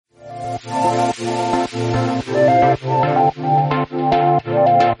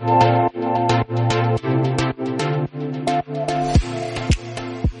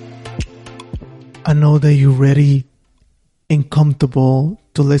ready and comfortable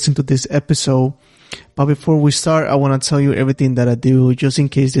to listen to this episode. But before we start, I want to tell you everything that I do, just in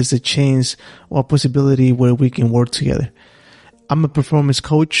case there's a chance or a possibility where we can work together. I'm a performance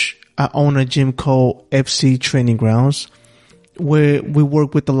coach. I own a gym called FC Training Grounds, where we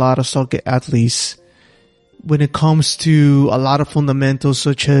work with a lot of soccer athletes when it comes to a lot of fundamentals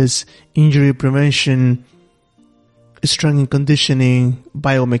such as injury prevention, strength and conditioning,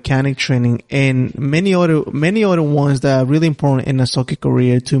 biomechanic training, and many other ones that are really important in a soccer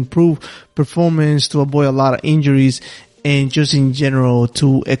career to improve performance, to avoid a lot of injuries, and just in general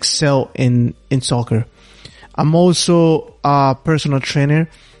to excel in soccer. I'm also a personal trainer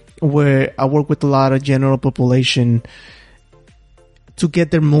where I work with a lot of general population to get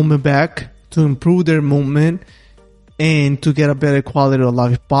their movement back, to improve their movement, and to get a better quality of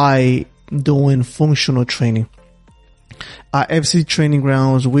life by doing functional training. At FC Training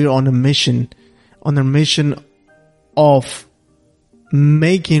Grounds, we're on a mission of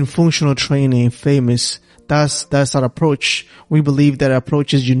making functional training famous. That's our approach. We believe that our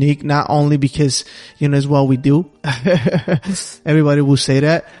approach is unique, not only because, it's what we do. Everybody will say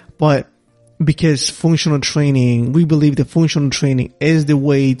that, but because functional training, we believe that functional training is the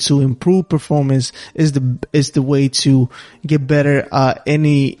way to improve performance, is the way to get better at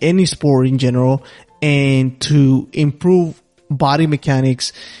any sport in general, and to improve body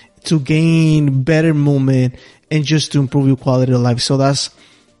mechanics, to gain better movement, and just to improve your quality of life. So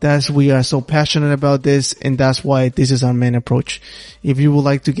we are so passionate about this, and that's why this is our main approach. If you would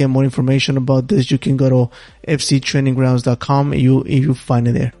like to get more information about this, you can go to fctraininggrounds.com and you find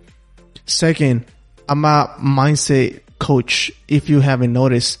it there. Second, I'm a mindset coach. If you haven't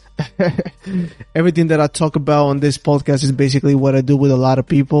noticed, everything that I talk about on this podcast is basically what I do with a lot of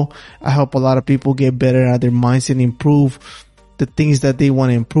people. I help a lot of people get better at their mindset, improve the things that they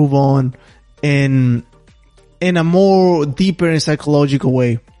want to improve on, and in a more deeper and psychological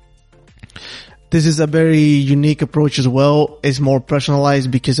way. This is a very unique approach as well. It's more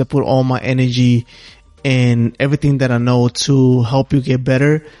personalized because I put all my energy and everything that I know to help you get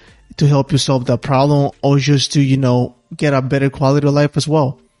better, to help you solve that problem, or just to, get a better quality of life as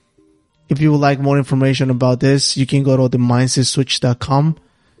well. If you would like more information about this, you can go to themindsetswitch.com.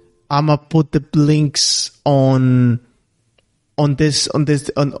 I'm gonna put the links on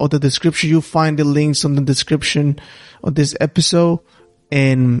the description. You'll find the links on the description of this episode,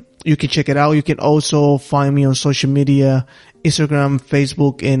 and you can check it out. You can also find me on social media, Instagram,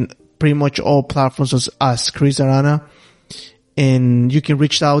 Facebook, and pretty much all platforms as Chris Arana. And you can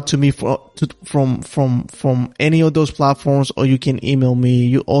reach out to me from any of those platforms, or you can email me.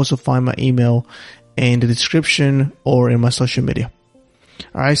 You also find my email in the description or in my social media.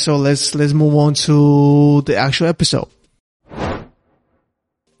 All right, so let's move on to the actual episode.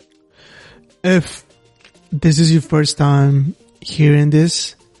 If this is your first time hearing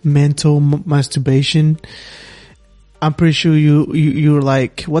this, mental masturbation, I'm pretty sure you're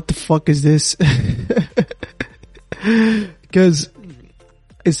like, what the fuck is this? Because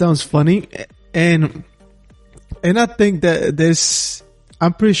it sounds funny, and I think that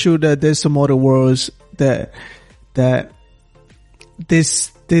I'm pretty sure that there's some other words that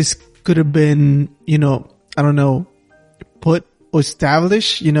this could have been, I don't know, put or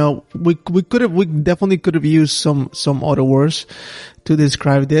established. We definitely could have used some other words to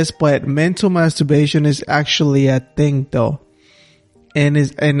describe this, but mental masturbation is actually a thing though, and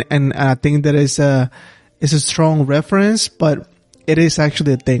I think that it's a strong reference, but it is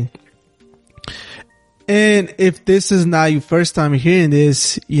actually a thing. And if this is not your first time hearing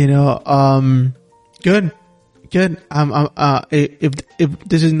this, good. If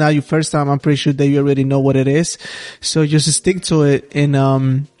this is not your first time, I'm pretty sure that you already know what it is. So just stick to it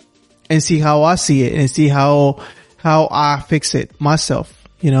and see how I see it, and see how I fix it myself,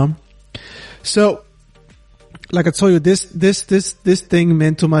 So, like I told you, this thing,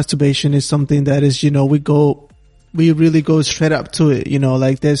 mental masturbation, is something that is, we really go straight up to it,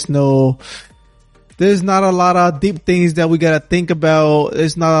 like there's not a lot of deep things that we gotta think about.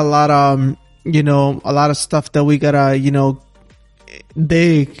 There's not a lot of, a lot of stuff that we gotta,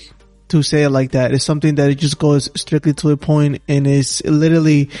 dig, to say it like that. It's something that it just goes strictly to the point, and it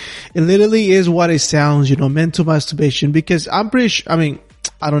literally is what it sounds, mental masturbation. Because I'm pretty sure, I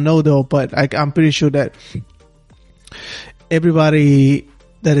don't know though, but I'm pretty sure that everybody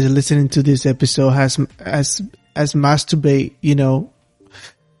that is listening to this episode has masturbate,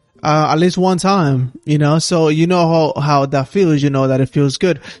 at least one time, so how that feels, that it feels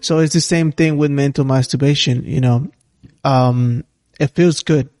good. So it's the same thing with mental masturbation, it feels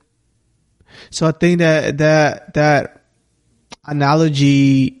good. So I think that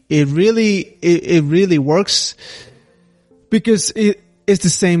analogy, it really works because it's the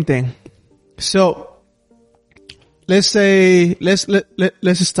same thing. So let's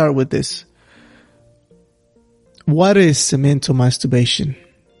start with this. What is mental masturbation?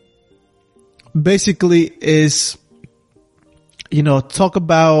 Basically is, talk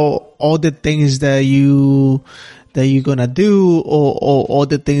about all the things that you're gonna do, or all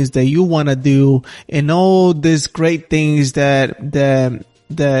the things that you wanna do, and all these great things that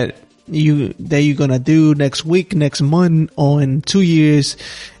you're gonna do next week, next month, or in 2 years,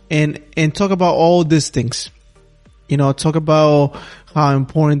 and talk about all these things. Talk about how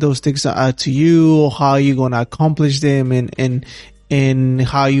important those things are to you, how you're gonna accomplish them, and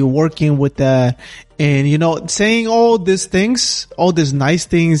how you're working with that. And, saying all these things, all these nice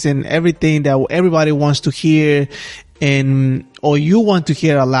things and everything that everybody wants to hear, or you want to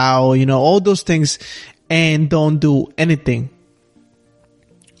hear aloud, all those things, and don't do anything.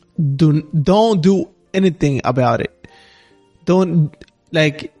 Don't do anything about it. Don't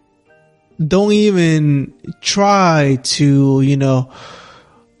even try to,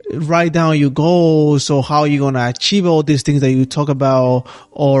 write down your goals, or how you're going to achieve all these things that you talk about,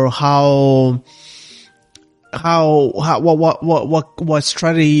 or what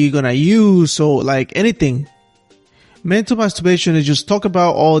strategy you're going to use. So like anything. Mental masturbation is just talk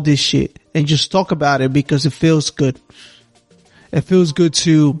about all this shit and just talk about it because it feels good. It feels good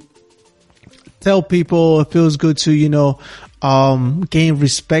to tell people. It feels good to, gain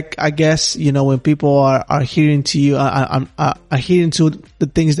respect, I guess, when people are hearing to you, are hearing to the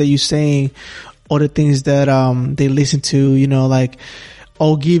things that you're saying, or the things that, they listen to,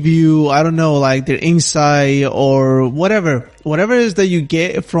 or give you, I don't know, like their insight or whatever it is that you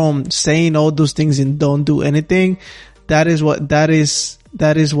get from saying all those things and don't do anything. That is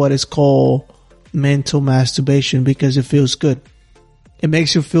what is called mental masturbation, because it feels good. It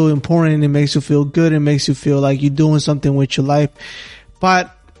makes you feel important. It makes you feel good. It makes you feel like you're doing something with your life. But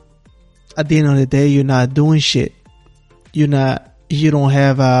at the end of the day, you're not doing shit. You don't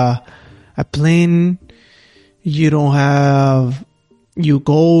have a plan. You don't have your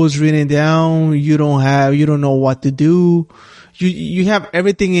goals written down. You don't know what to do. You have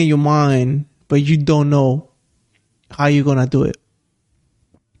everything in your mind, but you don't know how you're going to do it.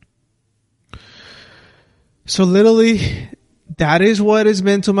 So literally, that is what is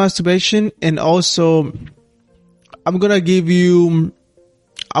mental masturbation. And also, I'm going to give you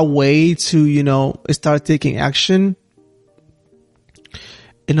a way to, start taking action.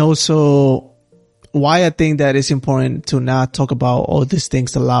 And also why I think that it's important to not talk about all these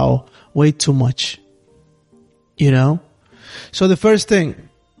things aloud way too much. So the first thing,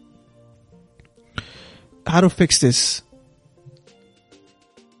 how to fix this.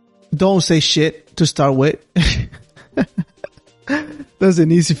 Don't say shit to start with. That's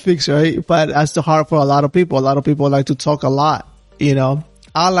an easy fix, right? But that's the hard for a lot of people. A lot of people like to talk a lot,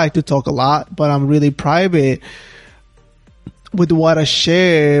 I like to talk a lot, but I'm really private with what I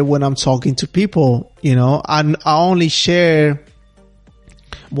share when I'm talking to people. I only share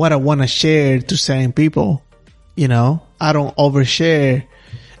what I want to share to certain people. I don't overshare.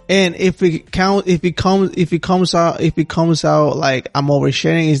 And if it comes out like I'm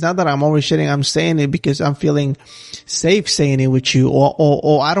oversharing, it's not that I'm oversharing. I'm saying it because I'm feeling safe saying it with you,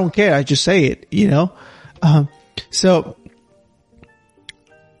 or I don't care. I just say it, so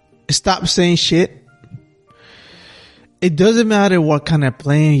stop saying shit. It doesn't matter what kind of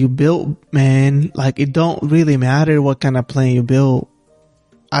plan you build, man. Like, it don't really matter what kind of plan you build,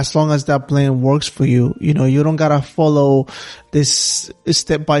 as long as that plan works for you. You don't gotta follow this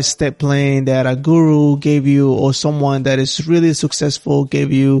step-by-step plan that a guru gave you, or someone that is really successful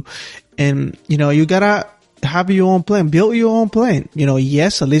gave you. And, you gotta have your own plan, build your own plan.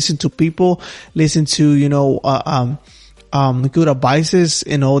 Yes, listen to people, listen to, good advices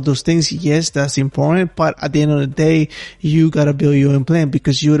and all those things. Yes, that's important. But at the end of the day, you gotta build your own plan,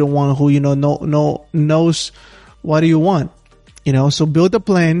 because you're the one who, knows what do you want. So build a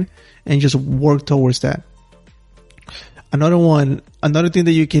plan and just work towards that. Another thing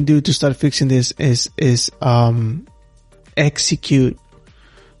that you can do to start fixing this is execute.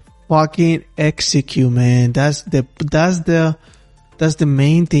 Fucking execute, man. That's the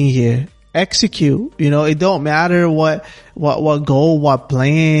main thing here. Execute. It don't matter what goal, what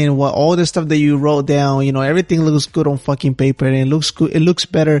plan, what all the stuff that you wrote down. Everything looks good on fucking paper, and it looks good. It looks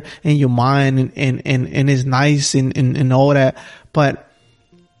better in your mind, and it's nice and all that. But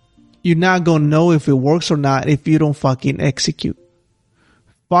you're not gonna know if it works or not if you don't fucking execute.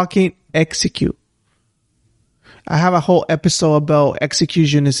 Fucking execute. I have a whole episode about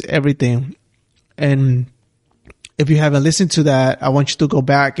execution is everything, and If you haven't listened to that, I want you to go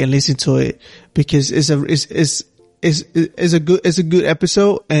back and listen to it, because it's a good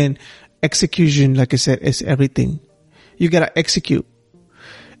episode. And execution, like I said, is everything. You gotta execute.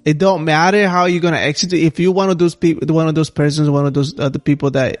 It don't matter how you're gonna execute. If you're one of those people, one of those persons, one of those other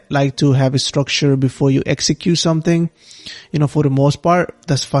people that like to have a structure before you execute something, for the most part,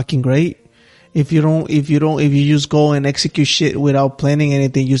 that's fucking great. If you just go and execute shit without planning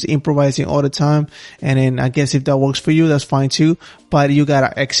anything, just improvising all the time, and then I guess if that works for you, that's fine too. But you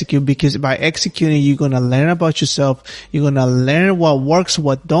gotta execute, because by executing, you're gonna learn about yourself. You're gonna learn what works,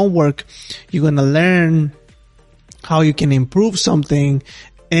 what don't work. You're gonna learn how you can improve something,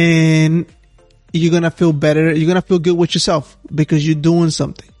 and you're gonna feel better. You're gonna feel good with yourself because you're doing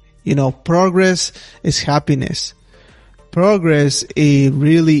something. Progress is happiness. Progress, it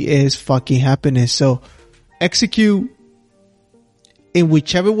really is fucking happiness. So execute in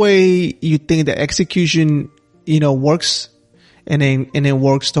whichever way you think the execution, works, and then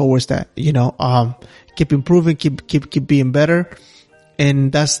works towards that, keep improving, keep being better.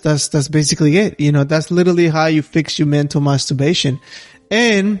 And that's basically it. That's literally how you fix your mental masturbation.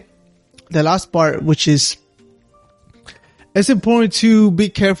 And the last part, which is, it's important to be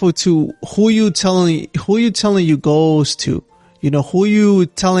careful to who you telling your goals to, who you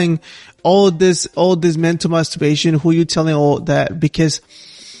telling all this mental masturbation, who you telling all that, because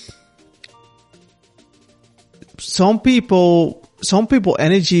some people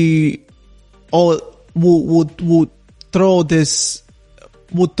energy would throw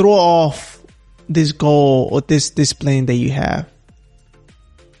off this goal or this plan that you have,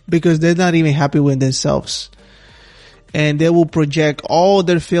 because they're not even happy with themselves. And they will project all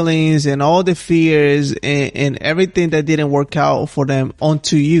their feelings and all the fears and everything that didn't work out for them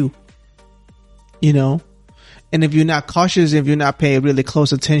onto you, And if you're not cautious, if you're not paying really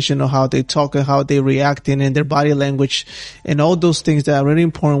close attention to how they talk and how they reacting and their body language and all those things that are really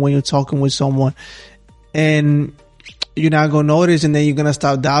important when you're talking with someone, and you're not going to notice, and then you're going to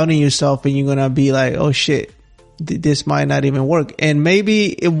start doubting yourself, and you're going to be like, oh shit, this might not even work. And maybe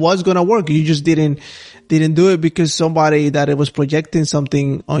it was going to work. You just didn't do it because somebody that it was projecting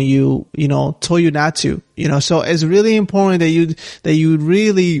something on you, told you not to, so it's really important that you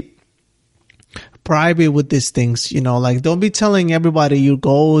really private with these things, like don't be telling everybody your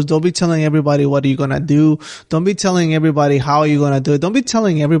goals. Don't be telling everybody what you're going to do. Don't be telling everybody how you're going to do it. Don't be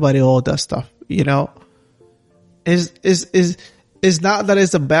telling everybody all that stuff, It's not that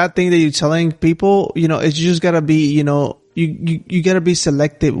it's a bad thing that you're telling people, it's just gotta be, you gotta be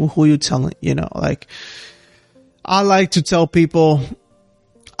selective with who you're telling, like I like to tell people,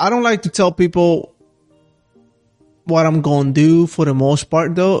 I don't like to tell people what I'm going to do for the most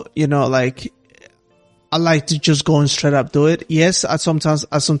part though, like I like to just go and straight up do it. Yes, sometimes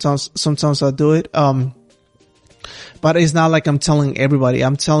I do it. But it's not like I'm telling everybody.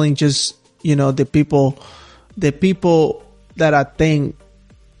 I'm telling just, the people that I think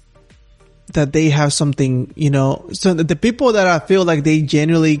that they have something, so the people that I feel like they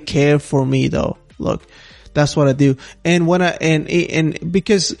genuinely care for me though, look, that's what I do. And when and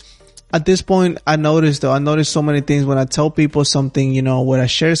because at this point I notice so many things when I tell people something, when I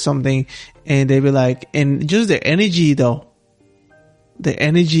share something and they be like, and just their energy though, the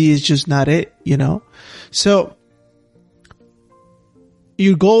energy is just not it, so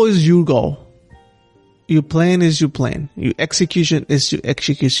your goal is your goal. Your plan is your plan. Your execution is your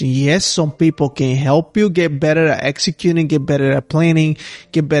execution. Yes, some people can help you get better at executing, get better at planning,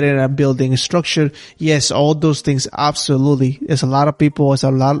 get better at building a structure. Yes, all those things, absolutely. There's a lot of people, there's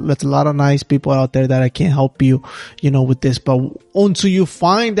a lot of nice people out there that I can help you, with this. But until you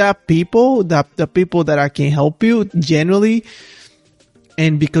find that people, the people that I can help you generally,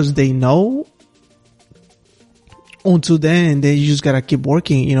 and because they know, until then you just gotta keep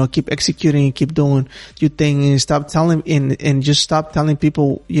working, keep executing, keep doing your thing, and stop telling and just stop telling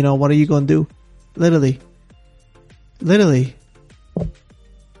people, what are you gonna do? Literally.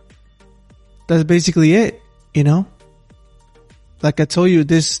 That's basically it, Like I told you,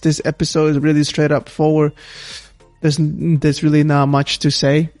 this episode is really straight up forward. There's really not much to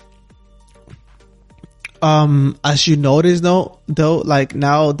say. As you notice though, like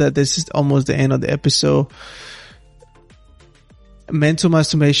now that this is almost the end of the episode, mental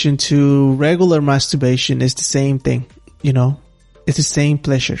masturbation to regular masturbation is the same thing, it's the same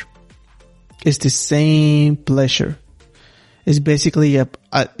pleasure. It's the same pleasure. It's basically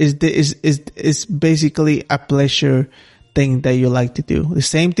it's basically a pleasure thing that you like to do. The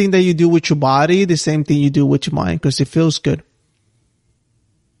same thing that you do with your body, the same thing you do with your mind, because it feels good.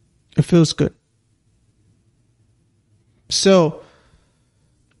 It feels good. So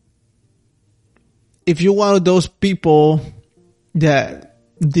if you're one of those people that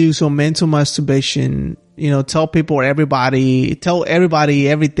do some mental masturbation, tell everybody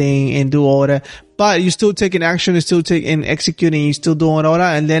everything and do all that, but you're still taking action, you're still taking executing, you're still doing all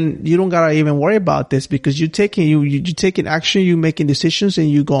that, and then you don't gotta even worry about this because you're taking action, you're making decisions,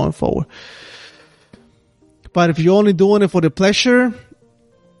 and you're going forward. But if you're only doing it for the pleasure,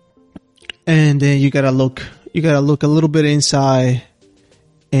 and then you gotta look a little bit inside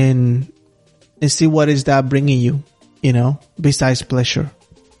and see what is that bringing you, besides pleasure.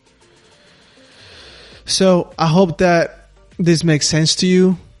 So I hope that this makes sense to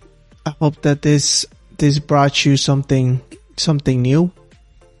you. I hope that this brought you something new.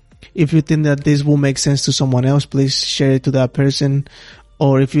 If you think that this will make sense to someone else, please share it to that person.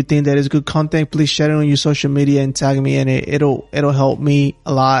 Or if you think that it's good content, please share it on your social media and tag me, and it'll help me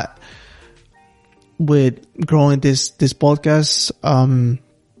a lot with growing this podcast.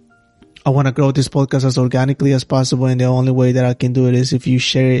 I want to grow this podcast as organically as possible, and the only way that I can do it is if you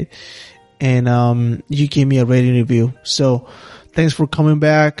share it and you give me a rating review. So thanks for coming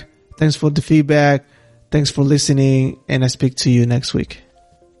back. Thanks for the feedback. Thanks for listening, and I speak to you next week.